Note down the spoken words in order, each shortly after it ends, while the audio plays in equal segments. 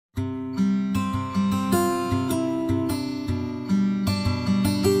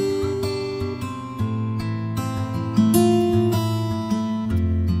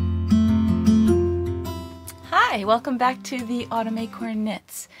Hi, welcome back to the Autumn Acorn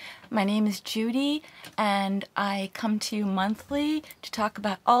Knits. My name is Judy and I come to you monthly to talk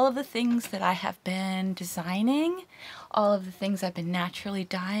about all of the things that I have been designing, all of the things I've been naturally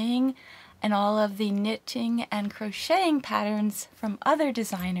dyeing, and all of the knitting and crocheting patterns from other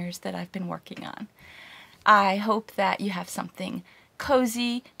designers that I've been working on. I hope that you have something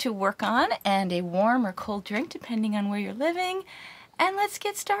cozy to work on and a warm or cold drink depending on where you're living, and let's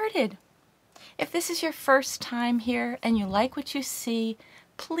get started. If this is your first time here and you like what you see,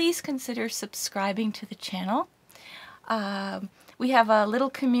 please consider subscribing to the channel. We have a little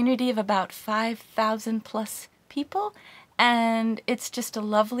community of about 5,000 plus people, and it's just a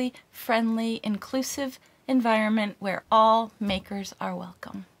lovely, friendly, inclusive environment where all makers are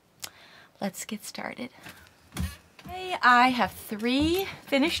welcome. Let's get started. Okay, I have 3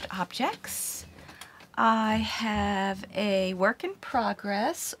 finished objects. I have a work in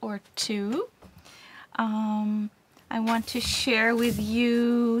progress or 2. I want to share with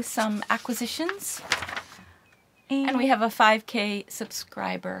you some acquisitions, and we have a 5K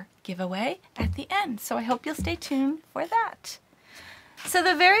subscriber giveaway at the end, so I hope you'll stay tuned for that. So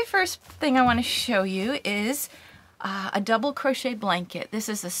the very first thing I want to show you is a double crochet blanket. This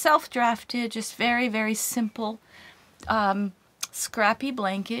is a self-drafted, just very simple scrappy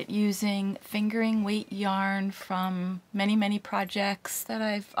blanket using fingering weight yarn from many projects that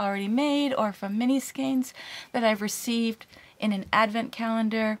I've already made, or from mini skeins that I've received in an advent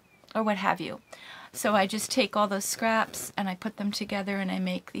calendar or what have you. So I just take all those scraps and I put them together and I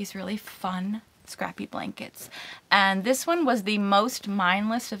make these really fun scrappy blankets. And this one was the most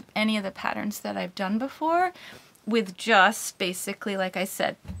mindless of any of the patterns that I've done before, with just basically, like I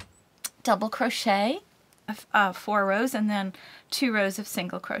said, double crochet, 4 rows, and then 2 rows of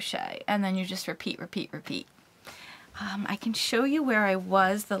single crochet, and then you just repeat. I can show you where I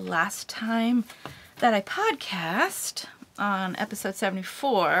was the last time that I podcast on episode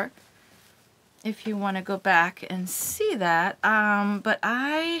 74 if you want to go back and see that, but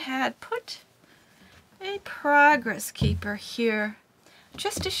I had put a progress keeper here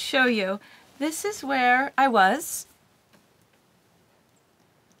just to show you this is where I was,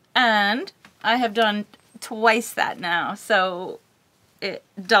 and I have done twice that now, so it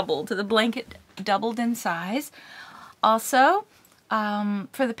doubled. The blanket doubled in size. Also,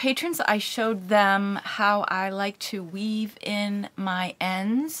 for the patrons, I showed them how I like to weave in my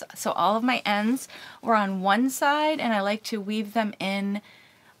ends. So all of my ends were on one side, and I like to weave them in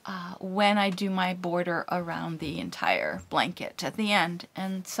when I do my border around the entire blanket at the end.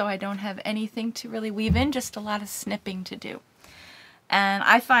 And so I don't have anything to really weave in, just a lot of snipping to do. And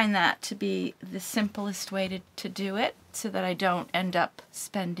I find that to be the simplest way to do it, so that I don't end up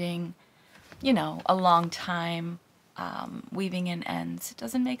spending, you know, a long time weaving in ends. It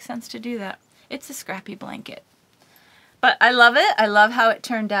doesn't make sense to do that. It's a scrappy blanket. But I love it. I love how it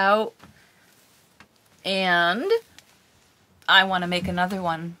turned out. And I want to make another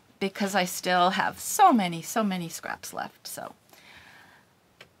one because I still have so many scraps left. So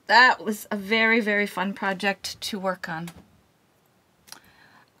that was a very fun project to work on.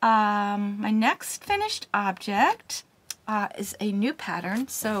 My next finished object is a new pattern.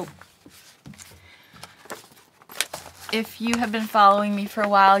 So if you have been following me for a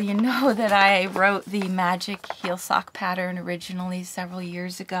while, you know that I wrote the Magic Heel Sock pattern originally several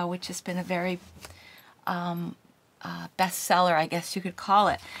years ago, which has been a very bestseller, I guess you could call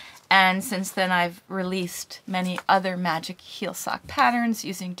it. And since then I've released many other Magic Heel Sock patterns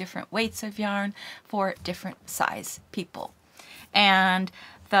using different weights of yarn for different size people. And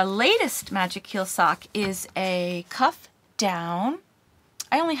the latest Magic Heel Sock is a cuff down.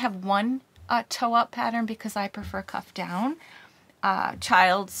 I only have one toe-up pattern because I prefer cuff down.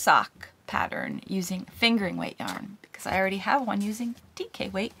 Child sock pattern using fingering weight yarn because I already have one using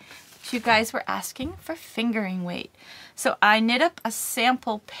DK weight, which you guys were asking for fingering weight. So I knit up a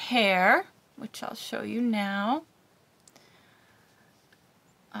sample pair, which I'll show you now.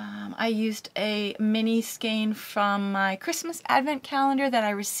 I used a mini skein from my Christmas advent calendar that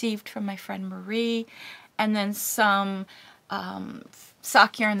I received from my friend Marie, and then some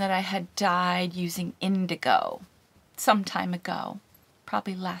sock yarn that I had dyed using indigo some time ago,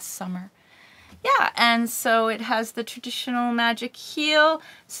 probably last summer. Yeah, and so it has the traditional magic heel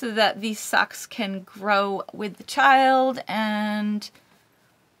so that these socks can grow with the child, and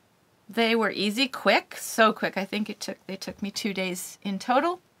they were easy, quick, so quick. I think they took me 2 days in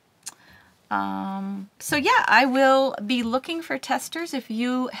total. So yeah, I will be looking for testers. If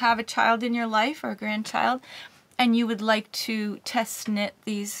you have a child in your life or a grandchild and you would like to test knit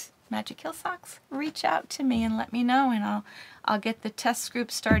these Magic Heel socks, reach out to me and let me know, and I'll get the test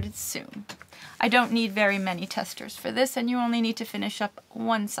group started soon. I don't need very many testers for this, and you only need to finish up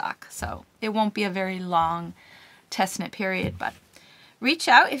one sock, so it won't be a very long test knit period, but reach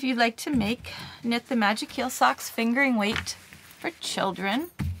out if you'd like to knit the Magic Heel Socks fingering weight for children,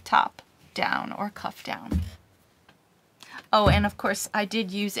 top down or cuff down. Oh, and of course I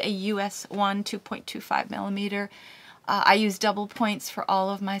did use a US 1 2.25 millimeter. I use double points for all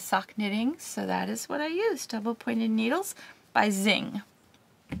of my sock knitting, so that is what I use, double pointed needles by Zing.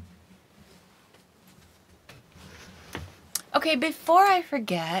 Okay, before I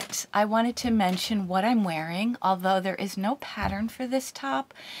forget, I wanted to mention what I'm wearing, although there is no pattern for this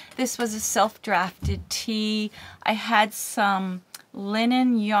top. This was a self-drafted tee. I had some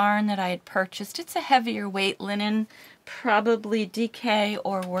linen yarn that I had purchased. It's a heavier weight linen, probably DK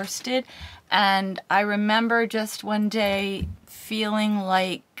or worsted, and I remember just one day feeling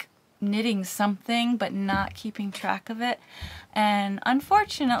like knitting something but not keeping track of it, and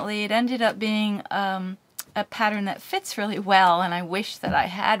unfortunately it ended up being a pattern that fits really well, and I wish that I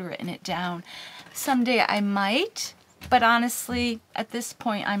had written it down. Someday I might, but honestly at this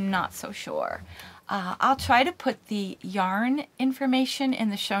point I'm not so sure. I'll try to put the yarn information in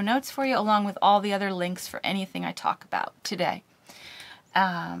the show notes for you, along with all the other links for anything I talk about today,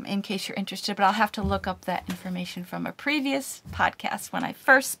 in case you're interested, but I'll have to look up that information from a previous podcast when I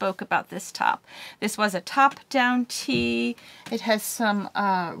first spoke about this top. This was a top-down tee. It has some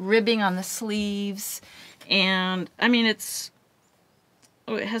ribbing on the sleeves, and I mean it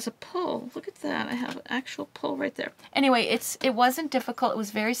has a pull. Look at that. I have an actual pull right there. Anyway, it wasn't difficult. It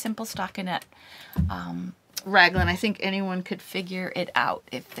was very simple stockinette raglan. I think anyone could figure it out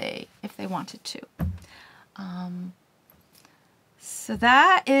if they wanted to. So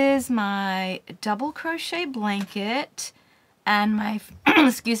that is my double crochet blanket and my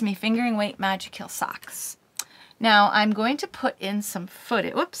excuse me, fingering weight Magic Heel socks. Now I'm going to put in some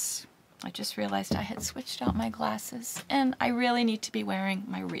footage. Whoops. I just realized I had switched out my glasses, and I really need to be wearing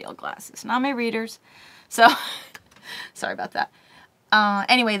my real glasses, not my readers. So, sorry about that.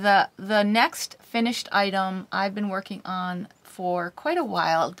 Anyway, the next finished item I've been working on for quite a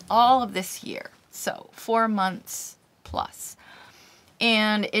while, all of this year, so 4 months plus.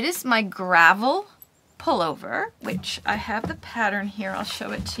 And it is my gravel pullover, which I have the pattern here. I'll show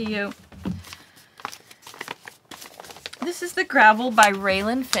it to you. This is the Gravel by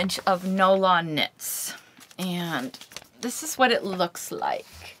Raylan Finch of No Law Knits, and this is what it looks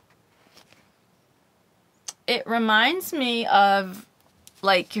like. It reminds me of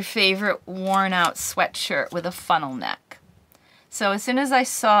like your favorite worn out sweatshirt with a funnel neck. So as soon as I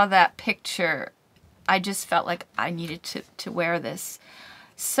saw that picture, I just felt like I needed to wear this.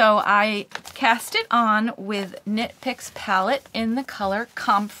 So I cast it on with Knit Picks palette in the color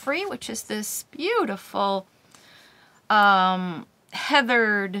Comfrey, which is this beautiful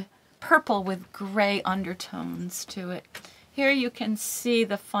heathered purple with gray undertones to it. Here you can see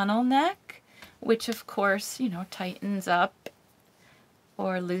the funnel neck, which of course, you know, tightens up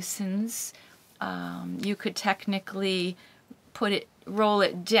or loosens. You could technically roll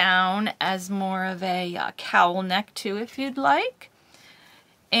it down as more of a cowl neck too if you'd like.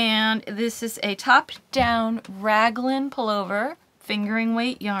 And this is a top-down raglan pullover, fingering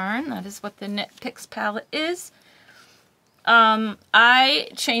weight yarn. That is what the Knit Picks palette is. I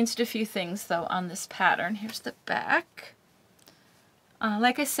changed a few things though on this pattern. Here's the back.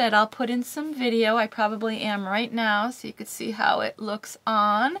 Like I said, I'll put in some video. I probably am right now, so you could see how it looks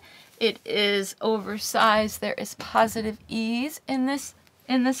on. It is oversized. There is positive ease in this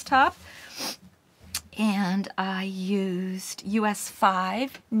top. And I used US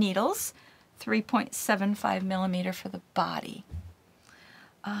 5 needles, 3.75 millimeter for the body.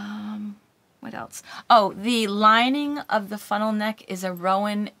 What else? Oh, the lining of the funnel neck is a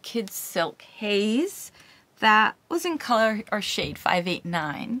Rowan Kids Silk Haze. That was in color or shade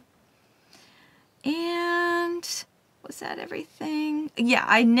 589. And was that everything? Yeah,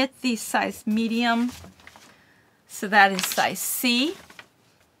 I knit the size medium. So that is size C.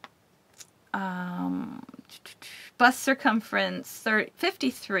 Bust circumference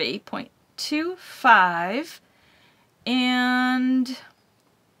 53.25. And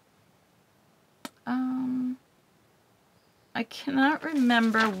I cannot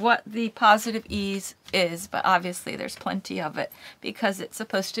remember what the positive ease is, but obviously there's plenty of it because it's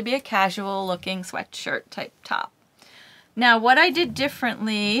supposed to be a casual looking sweatshirt type top. Now what I did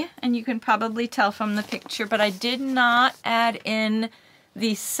differently, and you can probably tell from the picture, but I did not add in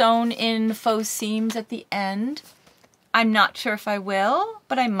the sewn in faux seams at the end. I'm not sure if I will,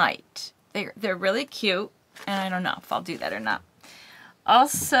 but I might. They're really cute, and I don't know if I'll do that or not.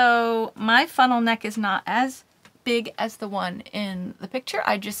 Also, my funnel neck is not as big as the one in the picture.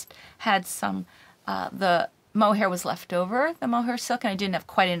 I just had some, the mohair was left over, the mohair silk, and I didn't have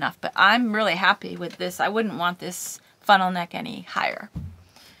quite enough, but I'm really happy with this. I wouldn't want this funnel neck any higher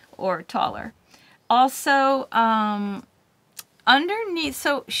or taller. Also, underneath,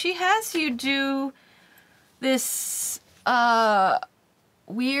 so she has you do this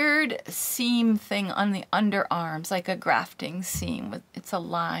weird seam thing on the underarms, like a grafting seam with, it's a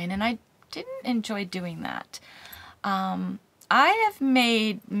line, and I didn't enjoy doing that. I have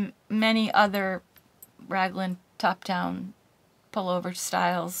made many other raglan top-down pullover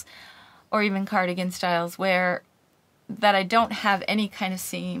styles or even cardigan styles where that I don't have any kind of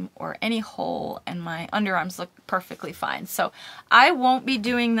seam or any hole, and my underarms look perfectly fine. So I won't be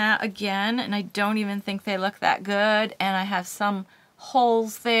doing that again, and I don't even think they look that good, and I have some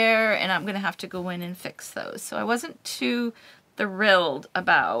holes there, and I'm gonna have to go in and fix those. So I wasn't too thrilled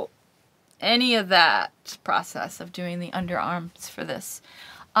about any of that process of doing the underarms for this.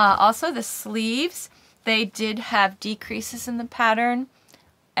 Also the sleeves, they did have decreases in the pattern,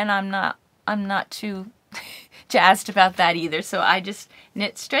 and I'm not too jazzed about that either. So I just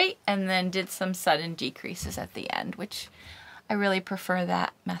knit straight and then did some sudden decreases at the end, which I really prefer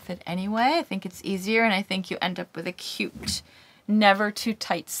that method anyway. I think it's easier, and I think you end up with a cute, never too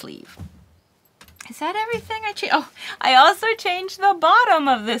tight sleeve. Is that everything I changed? Oh, I also changed the bottom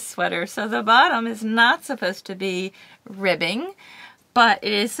of this sweater. So the bottom is not supposed to be ribbing, but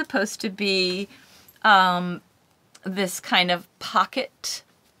it is supposed to be this kind of pocket,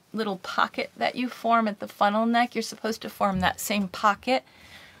 little pocket that you form at the funnel neck. You're supposed to form that same pocket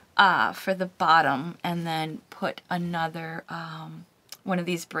for the bottom, and then put another one of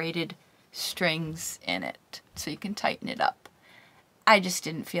these braided strings in it so you can tighten it up. I just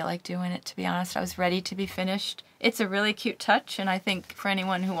didn't feel like doing it, to be honest. I was ready to be finished. It's a really cute touch, and I think for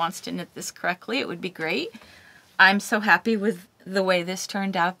anyone who wants to knit this correctly, it would be great. I'm so happy with the way this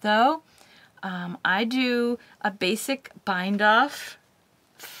turned out, though. I do a basic bind off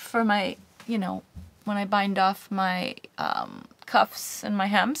for my, you know, when I bind off my cuffs and my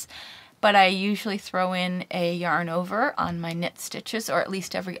hems, but I usually throw in a yarn over on my knit stitches, or at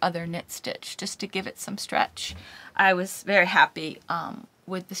least every other knit stitch, just to give it some stretch. I was very happy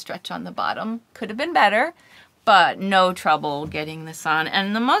with the stretch on the bottom. Could have been better, but no trouble getting this on.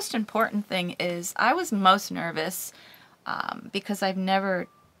 And the most important thing is I was most nervous because I've never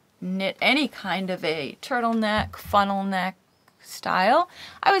knit any kind of a turtleneck, funnel neck style.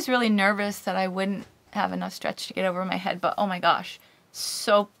 I was really nervous that I wouldn't have enough stretch to get over my head, but oh my gosh,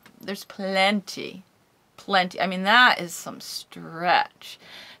 so there's plenty. I mean, that is some stretch.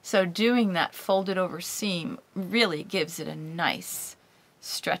 So doing that folded over seam really gives it a nice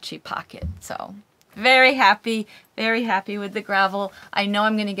stretchy pocket. So very happy with the gravel. I know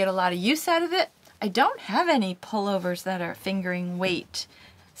I'm going to get a lot of use out of it. I don't have any pullovers that are fingering weight,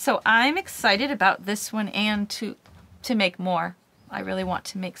 so I'm excited about this one and to make more. I really want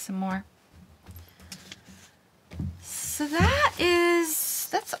to make some more. So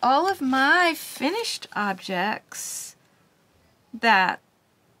that's all of my finished objects that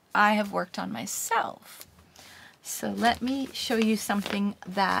I have worked on myself. So let me show you something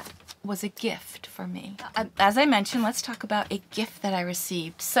that was a gift for me. As I mentioned, let's talk about a gift that I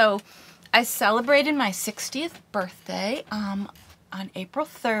received. So I celebrated my 60th birthday on April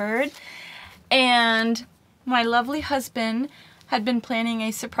 3rd, and my lovely husband had been planning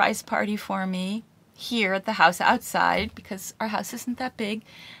a surprise party for me here at the house outside, because our house isn't that big.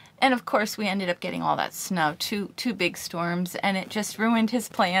 And of course we ended up getting all that snow, two big storms, and it just ruined his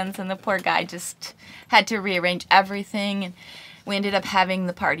plans, and the poor guy just had to rearrange everything, and we ended up having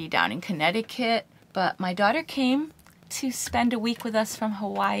the party down in Connecticut. But my daughter came to spend a week with us from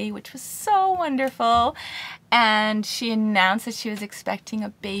Hawaii, which was so wonderful, and she announced that she was expecting a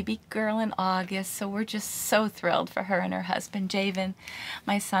baby girl in August, so we're just so thrilled for her and her husband Javen,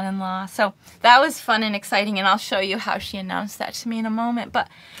 my son-in-law. So that was fun and exciting, and I'll show you how she announced that to me in a moment. But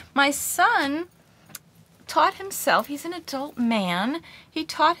my son taught himself, he's an adult man, he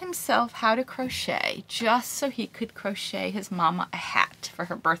taught himself how to crochet just so he could crochet his mama a hat for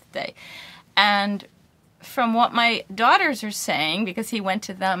her birthday. And from what my daughters are saying, because he went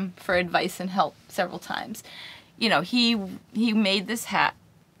to them for advice and help several times, you know, he made this hat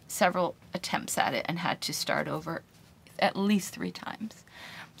several attempts at it and had to start over at least 3 times.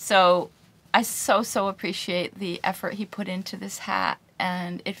 So I so appreciate the effort he put into this hat,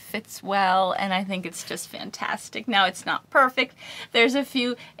 and it fits well, and I think it's just fantastic. Now, it's not perfect. There's a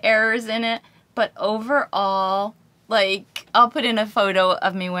few errors in it, but overall, like, I'll put in a photo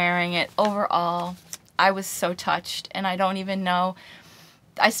of me wearing it. Overall, I was so touched, and I don't even know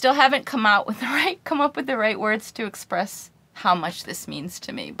I still haven't come up with the right words to express how much this means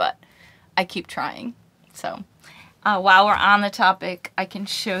to me, but I keep trying. So while we're on the topic, I can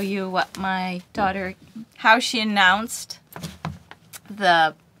show you what my daughter, how she announced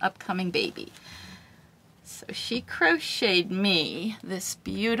the upcoming baby. So she crocheted me this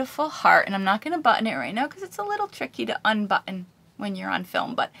beautiful heart, and I'm not going to button it right now because it's a little tricky to unbutton when you're on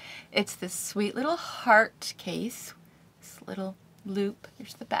film, but it's this sweet little heart case, this little loop.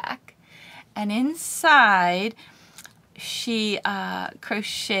 There's the back, and inside she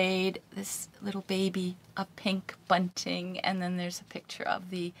crocheted this little baby, a pink bunting, and then there's a picture of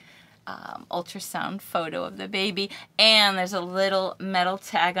the ultrasound photo of the baby, and there's a little metal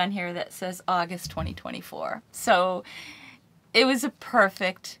tag on here that says August 2024. So it was a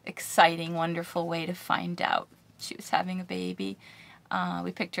perfect, exciting, wonderful way to find out she was having a baby.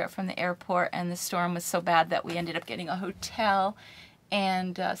 We picked her up from the airport, and the storm was so bad that we ended up getting a hotel,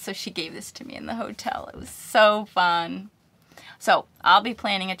 and so she gave this to me in the hotel. It was so fun. So I'll be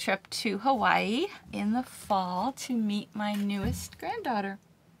planning a trip to Hawaii in the fall to meet my newest granddaughter.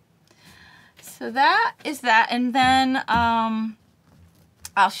 So that is that, and then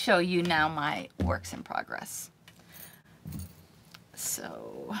I'll show you now my works in progress.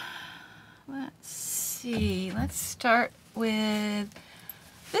 So let's see, let's start with,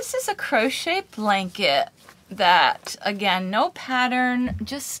 this is a crochet blanket that, again, no pattern,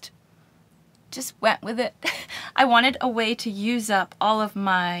 just went with it. I wanted a way to use up all of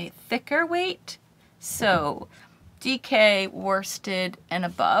my thicker weight, so DK worsted and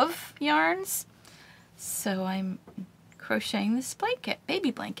above yarns. So I'm crocheting this blanket, baby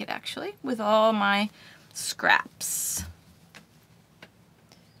blanket actually, with all my scraps.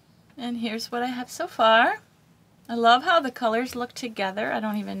 And here's what I have so far. I love how the colors look together. I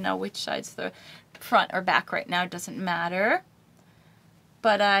don't even know which side's the front or back right now, it doesn't matter.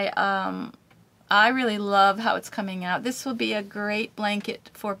 But I really love how it's coming out. This will be a great blanket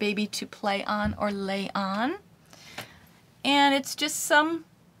for baby to play on or lay on. And it's just some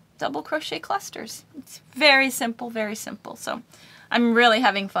double crochet clusters. It's very simple, very simple. So I'm really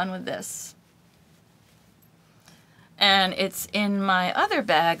having fun with this. And it's in my other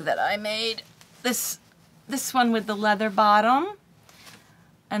bag that I made. This one with the leather bottom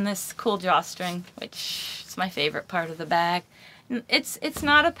and this cool drawstring, which is my favorite part of the bag. It's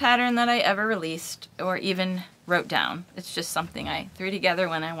not a pattern that I ever released or even wrote down. It's just something I threw together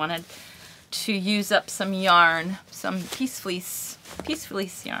when I wanted to use up some yarn, some piece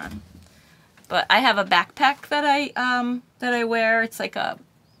fleece yarn. But I have a backpack that I wear. It's like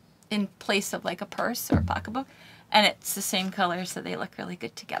in place of like a purse or a pocketbook, and it's the same color, so they look really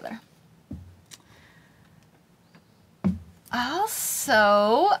good together.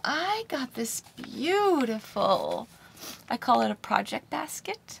 Also, I got this beautiful, I call it a project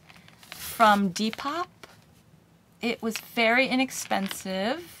basket, from Depop. It was very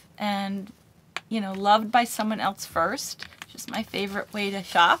inexpensive and, you know, loved by someone else first. Just my favorite way to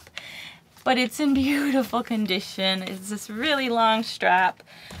shop. But it's in beautiful condition. It's this really long strap.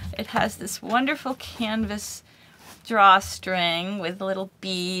 It has this wonderful canvas drawstring with little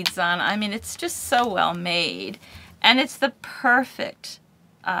beads on. I mean, it's just so well made. And it's the perfect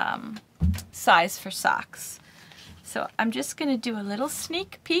size for socks. So I'm just going to do a little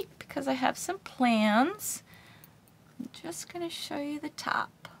sneak peek because I have some plans. I'm just going to show you the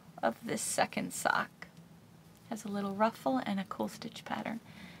top of this second sock. It has a little ruffle and a cool stitch pattern.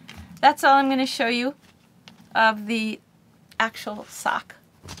 That's all I'm going to show you of the actual sock.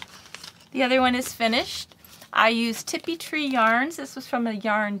 The other one is finished. I used Tippy Tree yarns. This was from a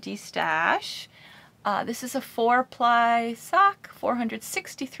Yarn D-Stash. This is a 4-ply sock,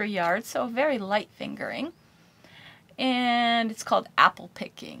 463 yards, so very light fingering. And it's called Apple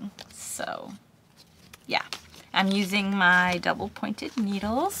Picking. So, yeah. I'm using my double pointed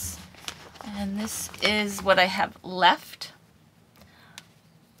needles. And this is what I have left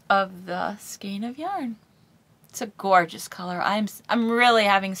of the skein of yarn. It's a gorgeous color. I'm really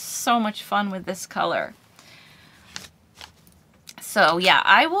having so much fun with this color. So yeah,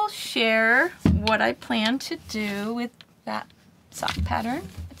 I will share what I plan to do with that sock pattern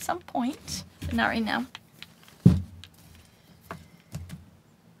at some point, but not right now.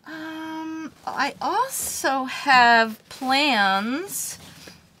 I also have plans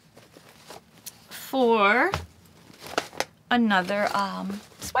for another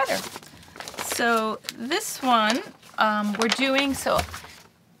sweater. So this one we're doing, so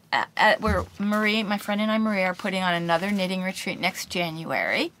my friend and I, Marie, are putting on another knitting retreat next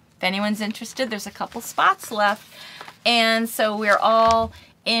January. If anyone's interested, there's a couple spots left. And so we're all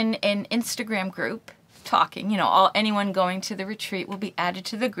in an Instagram group talking. You know, anyone going to the retreat will be added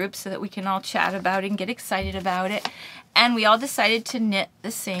to the group so that we can all chat about it and get excited about it. And we all decided to knit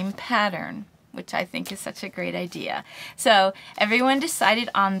the same pattern, which I think is such a great idea. So everyone decided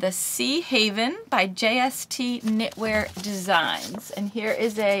on the Sea Haven by JST Knitwear Designs. And here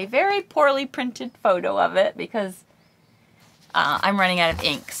is a very poorly printed photo of it because I'm running out of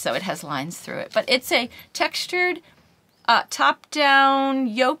ink, so it has lines through it. But it's a textured top-down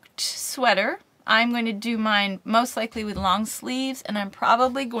yoked sweater. I'm going to do mine most likely with long sleeves, and I'm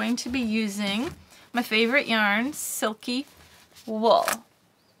probably going to be using my favorite yarn, Silky Wool.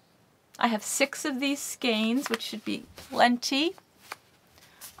 I have 6 of these skeins, which should be plenty.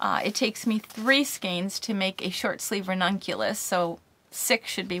 It takes me 3 skeins to make a short sleeve ranunculus, so 6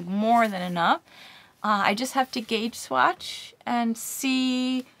 should be more than enough. I just have to gauge swatch and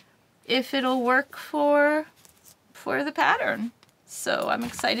see if it'll work for the pattern. So I'm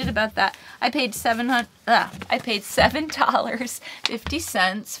excited about that. I paid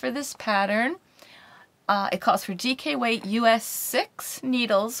 $7.50 for this pattern. It calls for DK weight US 6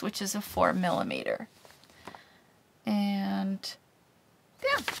 needles, which is a 4mm. And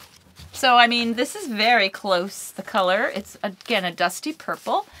yeah. So I mean, this is very close, the color. It's again a dusty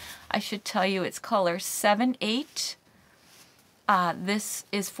purple. I should tell you it's color 7/8. This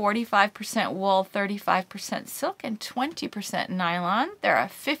is 45% wool, 35% silk, and 20% nylon. There are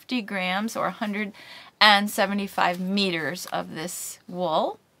 50 grams or 175 meters of this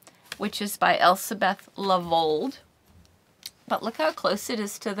wool, which is by Elsebeth Lavold. But look how close it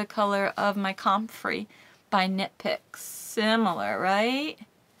is to the color of my Comfrey by Knit Picks. Similar, right?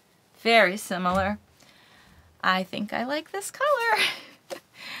 Very similar. I think I like this color.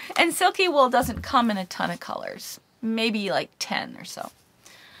 And Silky Wool doesn't come in a ton of colors. Maybe like 10 or so.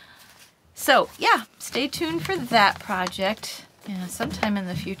 So yeah, stay tuned for that project sometime in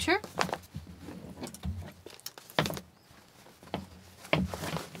the future.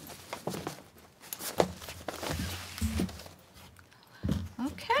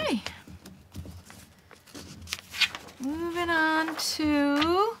 Okay. Moving on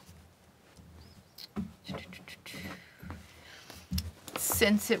to...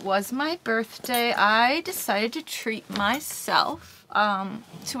 Since it was my birthday, I decided to treat myself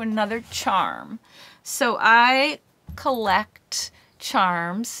to another charm. So I collect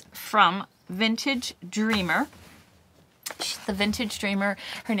charms from Vintage Dreamer. The Vintage Dreamer,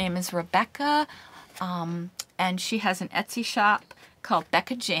 her name is Rebecca, and she has an Etsy shop called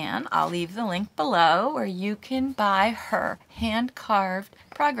Becca Jan. I'll leave the link below where you can buy her hand-carved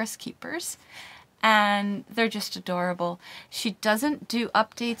progress keepers. And they're just adorable. She doesn't do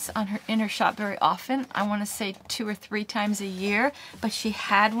updates on in her shop very often. I want to say 2 or 3 times a year, but she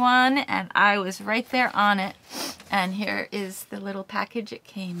had one and I was right there on it. And here is the little package it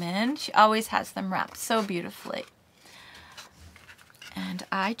came in. She always has them wrapped so beautifully. And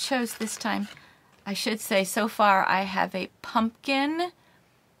I chose this time, I should say so far I have a pumpkin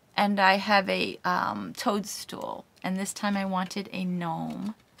and I have a toadstool. And this time I wanted a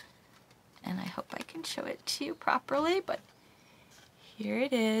gnome. And I hope I can show it to you properly, but here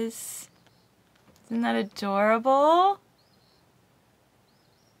it is. Isn't that adorable?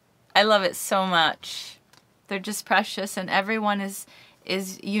 I love it so much. They're just precious, and everyone is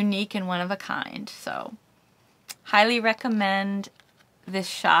unique and one of a kind. So, highly recommend this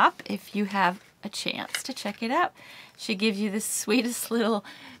shop if you have a chance to check it out. She gives you the sweetest little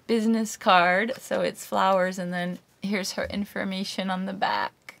business card. So it's flowers, and then here's her information on the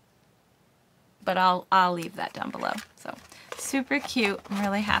back. But I'll leave that down below. So super cute. I'm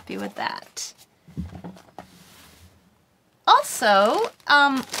really happy with that. Also,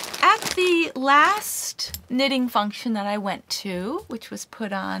 at the last knitting function that I went to, which was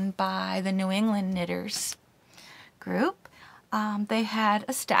put on by the New England Knitters group, they had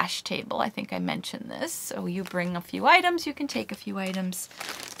a stash table. I think I mentioned this. So you bring a few items, you can take a few items.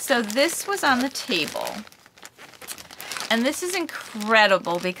 So this was on the table. And this is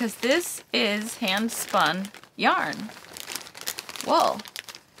incredible because this is hand-spun yarn, wool.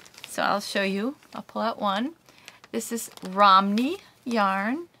 So I'll show you. I'll pull out one. This is Romney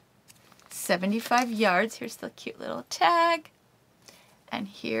yarn, 75 yards. Here's the cute little tag. And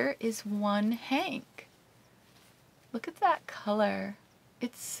here is one hank. Look at that color.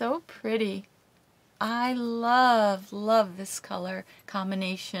 It's so pretty. I love this color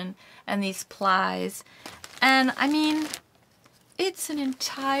combination and these plies. And I mean, it's an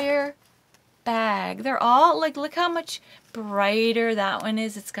entire bag. They're all like, look how much brighter that one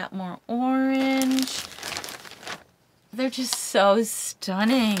is. It's got more orange. They're just so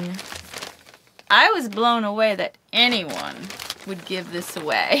stunning. I was blown away that anyone would give this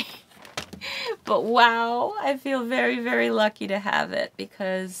away. But wow, I feel very, very lucky to have it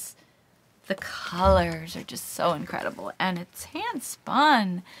because the colors are just so incredible. And it's hand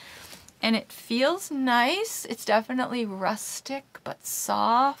spun. And it feels nice. It's definitely rustic, but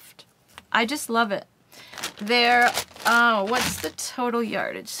soft. I just love it. What's the total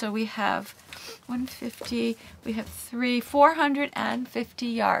yardage? So we have 150, we have 450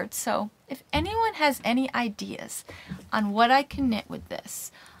 yards. So if anyone has any ideas on what I can knit with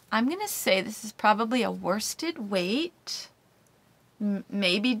this, I'm going to say this is probably a worsted weight,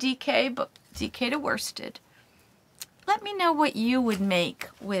 maybe DK, but DK to worsted. Let me know what you would make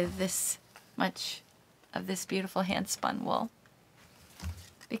with this much of this beautiful hand spun wool,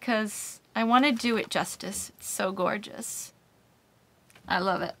 because I want to do it justice. It's so gorgeous. I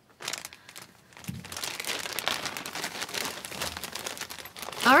love it.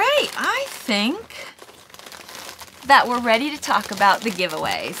 All right, I think that we're ready to talk about the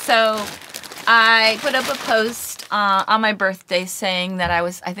giveaway. So I put up a post on my birthday saying that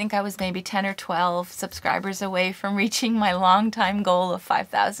I think I was maybe 10 or 12 subscribers away from reaching my longtime goal of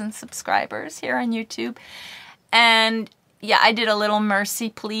 5,000 subscribers here on YouTube. And yeah, I did a little mercy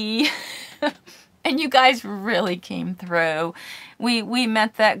plea and you guys really came through. We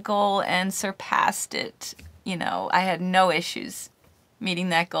met that goal and surpassed it. You know, I had no issues meeting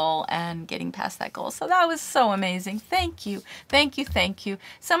that goal and getting past that goal. So that was so amazing. Thank you. Thank you. Thank you.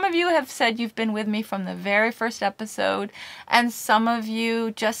 Some of you have said you've been with me from the very first episode, and some of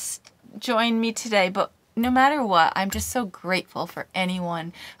you just joined me today. But no matter what, I'm just so grateful for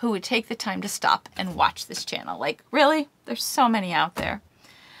anyone who would take the time to stop and watch this channel. Like, really? There's so many out there.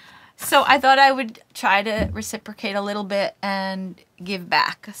 So I thought I would try to reciprocate a little bit and give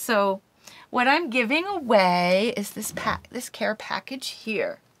back. So what I'm giving away is this care package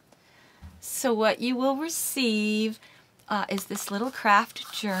here. So what you will receive is this little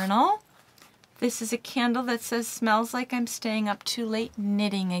craft journal. This is a candle that says, "Smells like I'm staying up too late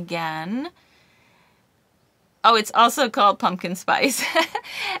knitting again." Oh, it's also called pumpkin spice.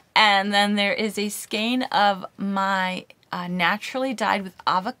 And then there is a skein of my naturally dyed with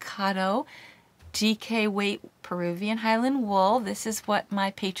avocado DK weight Peruvian Highland wool. This is what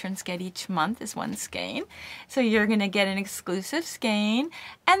my patrons get each month, is one skein. So you're going to get an exclusive skein.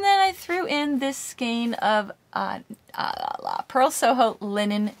 And then I threw in this skein of Pearl Soho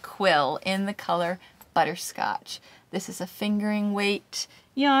linen quill in the color butterscotch. This is a fingering weight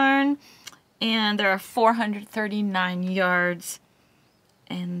yarn, and there are 439 yards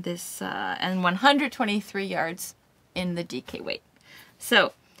in this, and 123 yards in the DK weight.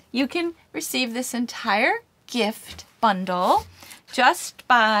 So you can receive this entire gift bundle just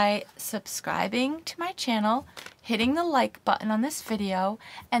by subscribing to my channel, hitting the like button on this video,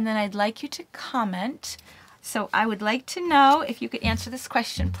 and then I'd like you to comment. So I would like to know if you could answer this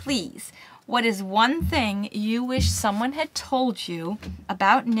question, please. What is one thing you wish someone had told you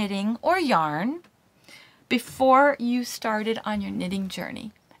about knitting or yarn before you started on your knitting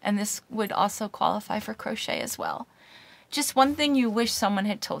journey? And this would also qualify for crochet as well. Just one thing you wish someone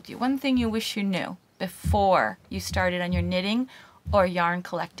had told you, one thing you wish you knew before you started on your knitting or yarn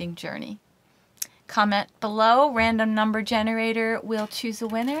collecting journey. Comment below, random number generator will choose a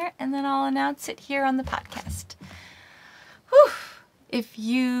winner, and then I'll announce it here on the podcast. Whew. If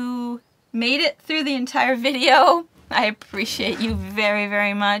you made it through the entire video, I appreciate you very,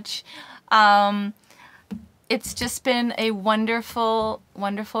 very much. It's just been a wonderful,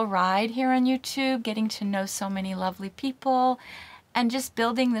 wonderful ride here on YouTube, getting to know so many lovely people and just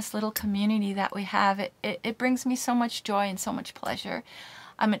building this little community that we have. It brings me so much joy and so much pleasure.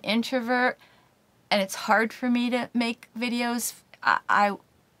 I'm an introvert and it's hard for me to make videos.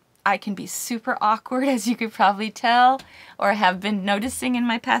 I can be super awkward, as you could probably tell or have been noticing in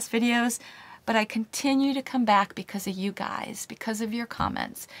my past videos. But I continue to come back because of you guys, because of your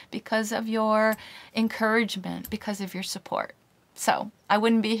comments, because of your encouragement, because of your support. So I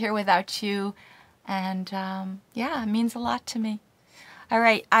wouldn't be here without you. And yeah, it means a lot to me. All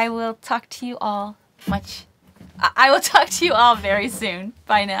right, I will talk to you all I will talk to you all very soon.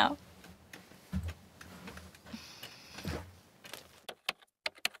 Bye now.